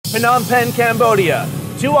Phnom Penh, Cambodia.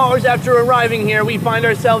 2 hours after arriving here, we find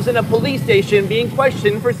ourselves in a police station being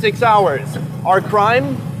questioned for 6 hours. Our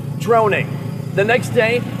crime? Droning. The next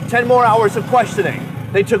day, 10 more hours of questioning.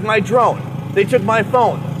 They took my drone. They took my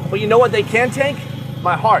phone. But you know what they can't take?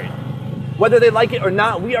 My heart. Whether they like it or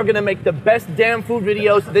not, we are gonna make the best damn food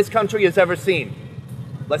videos this country has ever seen.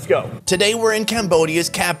 Let's go. Today we're in Cambodia's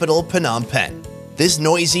capital, Phnom Penh. This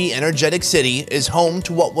noisy, energetic city is home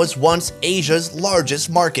to what was once Asia's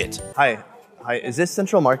largest market. Hi, is this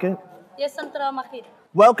Central Market? Yes, Central Market.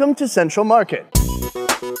 Welcome to Central Market.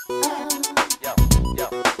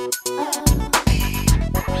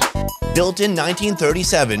 Built in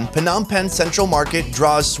 1937, Phnom Penh Central Market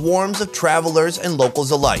draws swarms of travelers and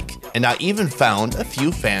locals alike. And I even found a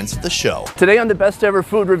few fans of the show. Today on the Best Ever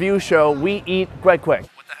Food Review Show, we eat kwek kwek.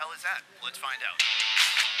 What the hell is that? Let's find out.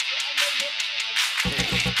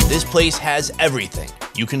 This place has everything.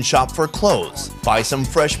 You can shop for clothes, buy some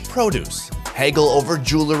fresh produce, haggle over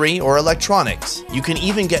jewelry or electronics. You can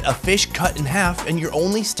even get a fish cut in half, and you're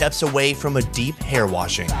only steps away from a deep hair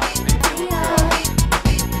washing.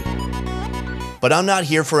 But I'm not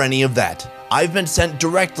here for any of that. I've been sent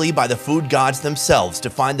directly by the food gods themselves to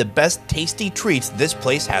find the best tasty treats this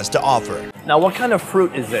place has to offer. Now, what kind of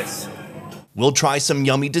fruit is this? We'll try some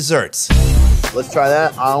yummy desserts. Let's try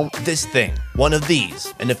that. This thing, one of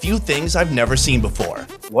these, and a few things I've never seen before.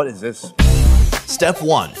 What is this? Step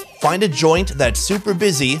 1, find a joint that's super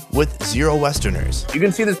busy with 0 Westerners. You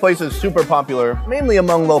can see this place is super popular, mainly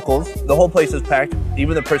among locals. The whole place is packed,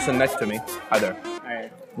 even the person next to me. Hi there. Hi.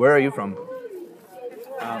 Where are you from?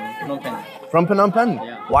 Phnom Penh. From Phnom Penh?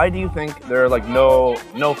 Yeah. Why do you think there are like no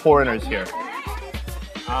foreigners here?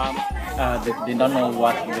 They don't know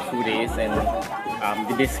what the food is, and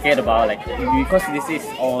they're scared about, like, because this is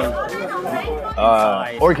all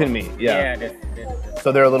organ meat. Yeah.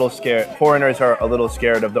 So they're a little scared. Foreigners are a little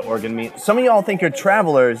scared of the organ meat. Some of y'all think you're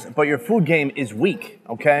travelers, but your food game is weak.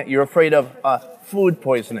 Okay, you're afraid of food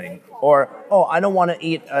poisoning, or I don't want to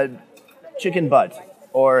eat a chicken butt,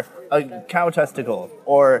 or a cow testicle,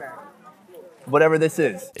 or whatever this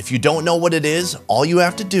is. If you don't know what it is, all you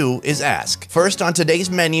have to do is ask. First on today's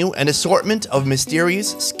menu, an assortment of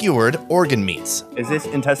mysterious skewered organ meats. Is this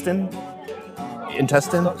intestine?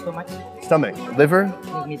 Intestine? Stomach. Liver?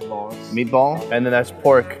 Meatballs. Meatball? And then that's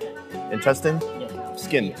pork. Intestine? Yeah.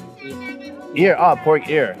 Skin. Ear. Pork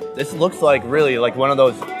ear. This looks like really like one of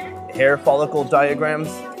those hair follicle diagrams.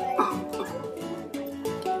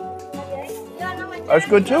 That's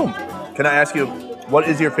good too. Can I ask you, what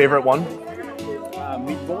is your favorite one?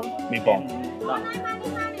 Meatball. Meatball.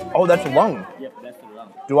 Lung. Oh, that's lung. Yep, that's the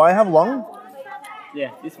lung. Do I have lung?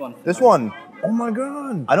 Yeah, this one. This one. Oh my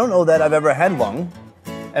God. I don't know that I've ever had lung.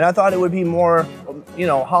 And I thought it would be more,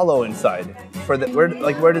 hollow inside.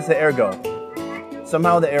 Where does the air go?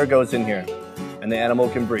 Somehow the air goes in here and the animal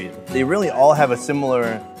can breathe. They really all have a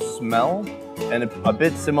similar smell and a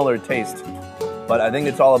bit similar taste. But I think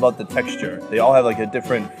it's all about the texture. They all have like a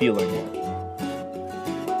different feeling.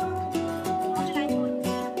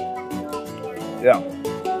 Yeah.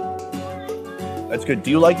 That's good. Do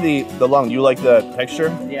you like the lung? Do you like the texture?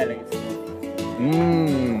 Yeah, like it's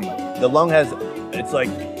The lung it's like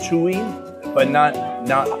chewy, but not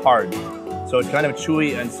hard. So it's kind of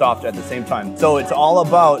chewy and soft at the same time. So it's all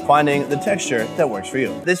about finding the texture that works for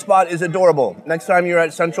you. This spot is adorable. Next time you're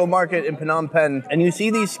at Central Market in Phnom Penh and you see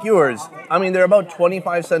these skewers, I mean, they're about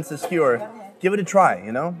 25 cents a skewer. Give it a try,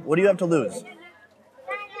 What do you have to lose?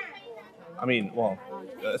 I mean, well,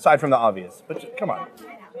 aside from the obvious, but come on,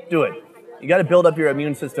 do it. You gotta build up your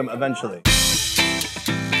immune system eventually.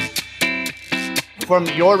 From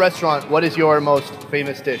your restaurant, what is your most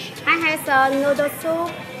famous dish? I have a noodle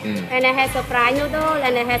soup, and I have a fried noodle,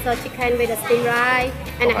 and I have a chicken with a steamed rice,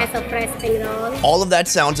 and I have a fresh spring roll. All of that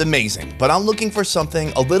sounds amazing, but I'm looking for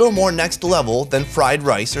something a little more next level than fried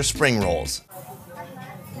rice or spring rolls.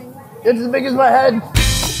 It's as big as my head.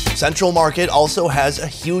 Central Market also has a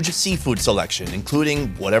huge seafood selection,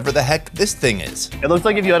 including whatever the heck this thing is. It looks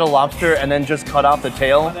like if you had a lobster and then just cut off the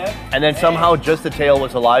tail, and then somehow just the tail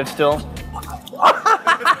was alive still.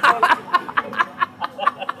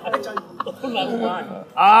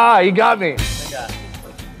 You got me.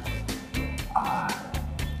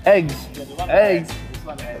 Eggs. Eggs.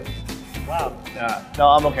 wow. Yeah. No,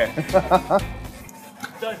 I'm okay.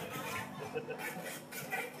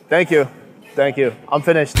 Thank you. Thank you. I'm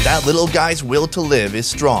finished. That little guy's will to live is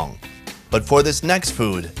strong. But for this next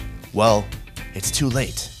food, well, it's too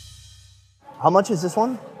late. How much is this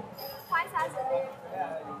one? 5,000.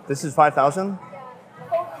 This is 5,000?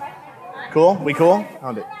 Cool? We cool?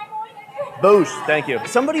 Found it. Boosh, thank you.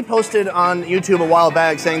 Somebody posted on YouTube a while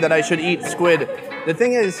back saying that I should eat squid The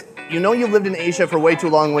thing is, you know you lived in Asia for way too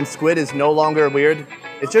long when squid is no longer weird.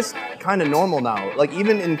 It's just kind of normal now. Like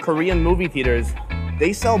even in Korean movie theaters,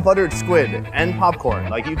 they sell buttered squid and popcorn.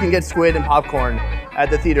 Like you can get squid and popcorn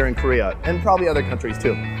at the theater in Korea and probably other countries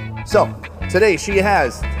too. So today she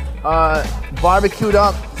has barbecued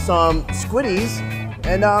up some squiddies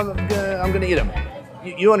and I'm gonna eat them.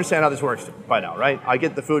 You understand how this works by now, right? I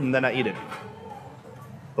get the food and then I eat it.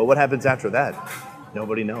 But what happens after that?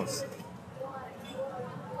 Nobody knows.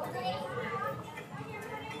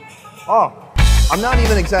 Oh, I'm not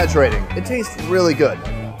even exaggerating. It tastes really good.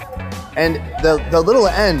 And the little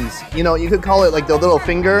ends, you know, you could call it like the little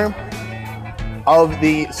finger of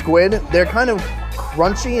the squid. They're kind of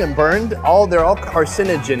crunchy and burned. They're all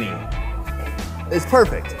carcinogen-y. It's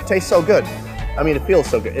perfect. It tastes so good. I mean, it feels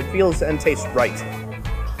so good. It feels and tastes right.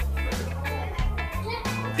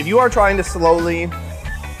 If you are trying to slowly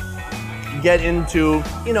get into,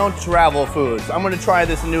 you know, travel foods, I'm gonna try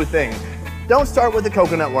this new thing. Don't start with the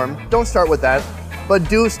coconut worm. Don't start with that. But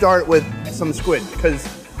do start with some squid because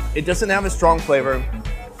it doesn't have a strong flavor.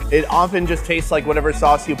 It often just tastes like whatever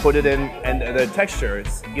sauce you put it in, and the texture,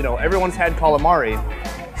 it's, you know, everyone's had calamari,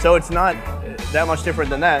 so it's not that much different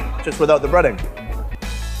than that, just without the breading.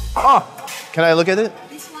 Ah, can I look at it?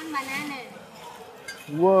 This one banana.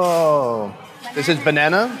 Whoa. This is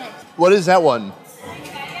banana? What is that one?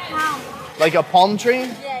 Palm. Like a palm tree?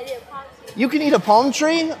 Yeah, palm tree. You can eat a palm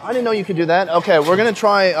tree? I didn't know you could do that. Okay, we're gonna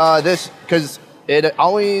try this because it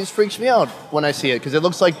always freaks me out when I see it because it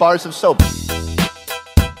looks like bars of soap.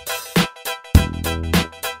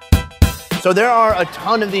 So there are a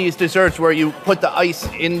ton of these desserts where you put the ice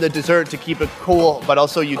in the dessert to keep it cool, but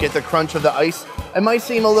also you get the crunch of the ice. It might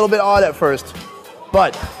seem a little bit odd at first,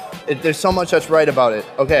 but there's so much that's right about it.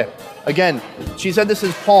 Okay, again, she said this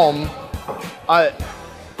is palm. I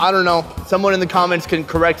don't know. Someone in the comments can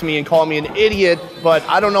correct me and call me an idiot, but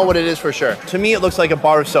I don't know what it is for sure. To me, it looks like a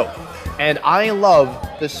bar of soap. And I love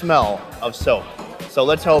the smell of soap. So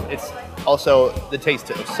let's hope it's also the taste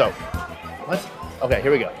of soap. Okay,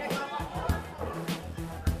 here we go.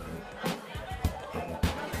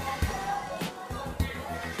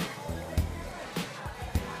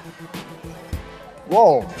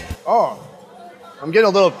 Whoa, oh, I'm getting a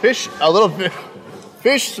little fish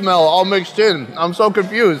smell all mixed in. I'm so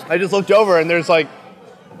confused. I just looked over and there's like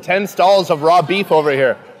 10 stalls of raw beef over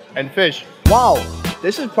here and fish. Wow,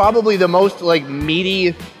 this is probably the most like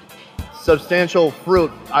meaty, substantial fruit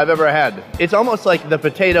I've ever had. It's almost like the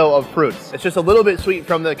potato of fruits. It's just a little bit sweet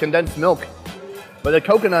from the condensed milk, but the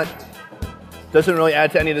coconut doesn't really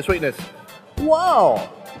add to any of the sweetness. Wow.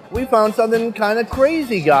 We found something kind of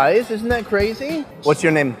crazy, guys. Isn't that crazy? What's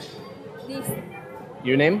your name? This.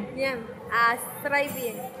 Your name? Yeah.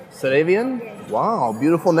 Sarabian. Sarabian? Yes. Wow,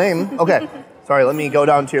 beautiful name. Okay, sorry, let me go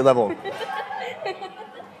down to your level.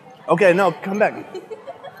 Okay, no, come back.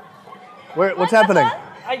 What's happening?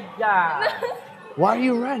 Why are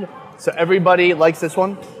you red? So everybody likes this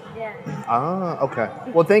one? Yeah. Ah, okay.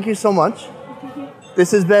 Well, thank you so much.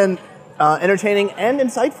 This has been entertaining and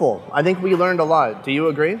insightful. I think we learned a lot. Do you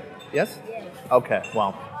agree? Yes? Yes. Okay,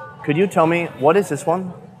 well, could you tell me, what is this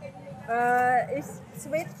one? It's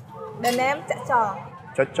sweet. The name cha-cha.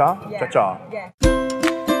 Cha-cha? Yeah. Cha-cha. Yeah.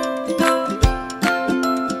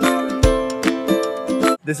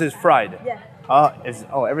 This is fried? Yeah.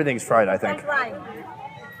 Everything's fried, I think. Fried.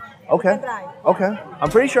 Okay. Fried. Okay. I'm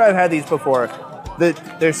pretty sure I've had these before.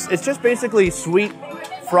 It's just basically sweet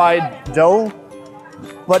fried dough,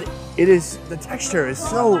 but the texture is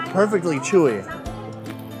so perfectly chewy.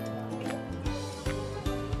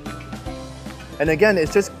 And again,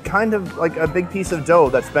 it's just kind of like a big piece of dough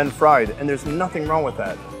that's been fried, and there's nothing wrong with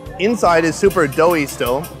that. Inside is super doughy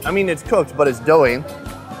still. I mean, it's cooked, but it's doughy.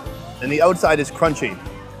 And the outside is crunchy.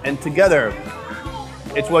 And together,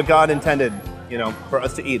 it's what God intended, you know, for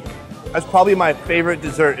us to eat. That's probably my favorite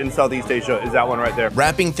dessert in Southeast Asia, is that one right there.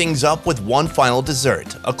 Wrapping things up with one final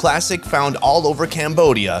dessert, a classic found all over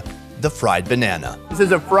Cambodia, the fried banana. This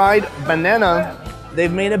is a fried banana.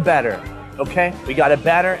 They've made a batter, okay? We got a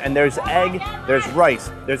batter, and there's egg, there's rice,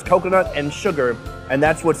 there's coconut and sugar, and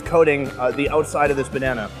that's what's coating the outside of this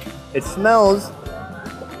banana. It smells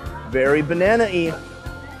very banana-y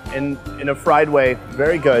in a fried way,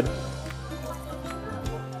 very good.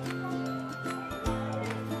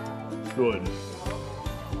 Good.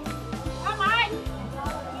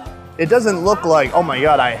 It doesn't look like, oh my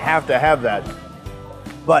God, I have to have that.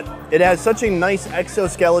 But it has such a nice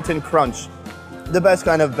exoskeleton crunch. The best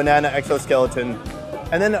kind of banana exoskeleton.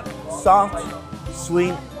 And then a soft,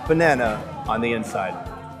 sweet banana on the inside.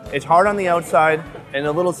 It's hard on the outside and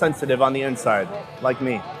a little sensitive on the inside, like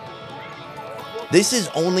me. This is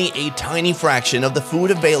only a tiny fraction of the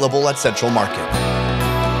food available at Central Market.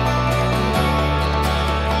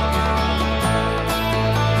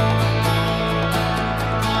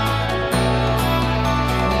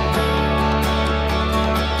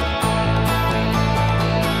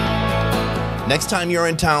 Next time you're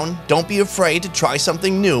in town, don't be afraid to try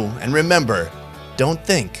something new, and remember, don't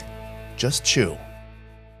think, just chew.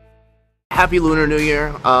 Happy Lunar New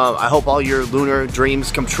Year. I hope all your lunar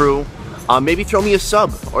dreams come true. Maybe throw me a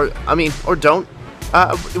sub, or don't.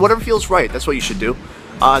 Whatever feels right, that's what you should do.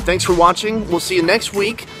 Thanks for watching. We'll see you next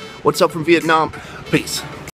week. What's up from Vietnam? Peace.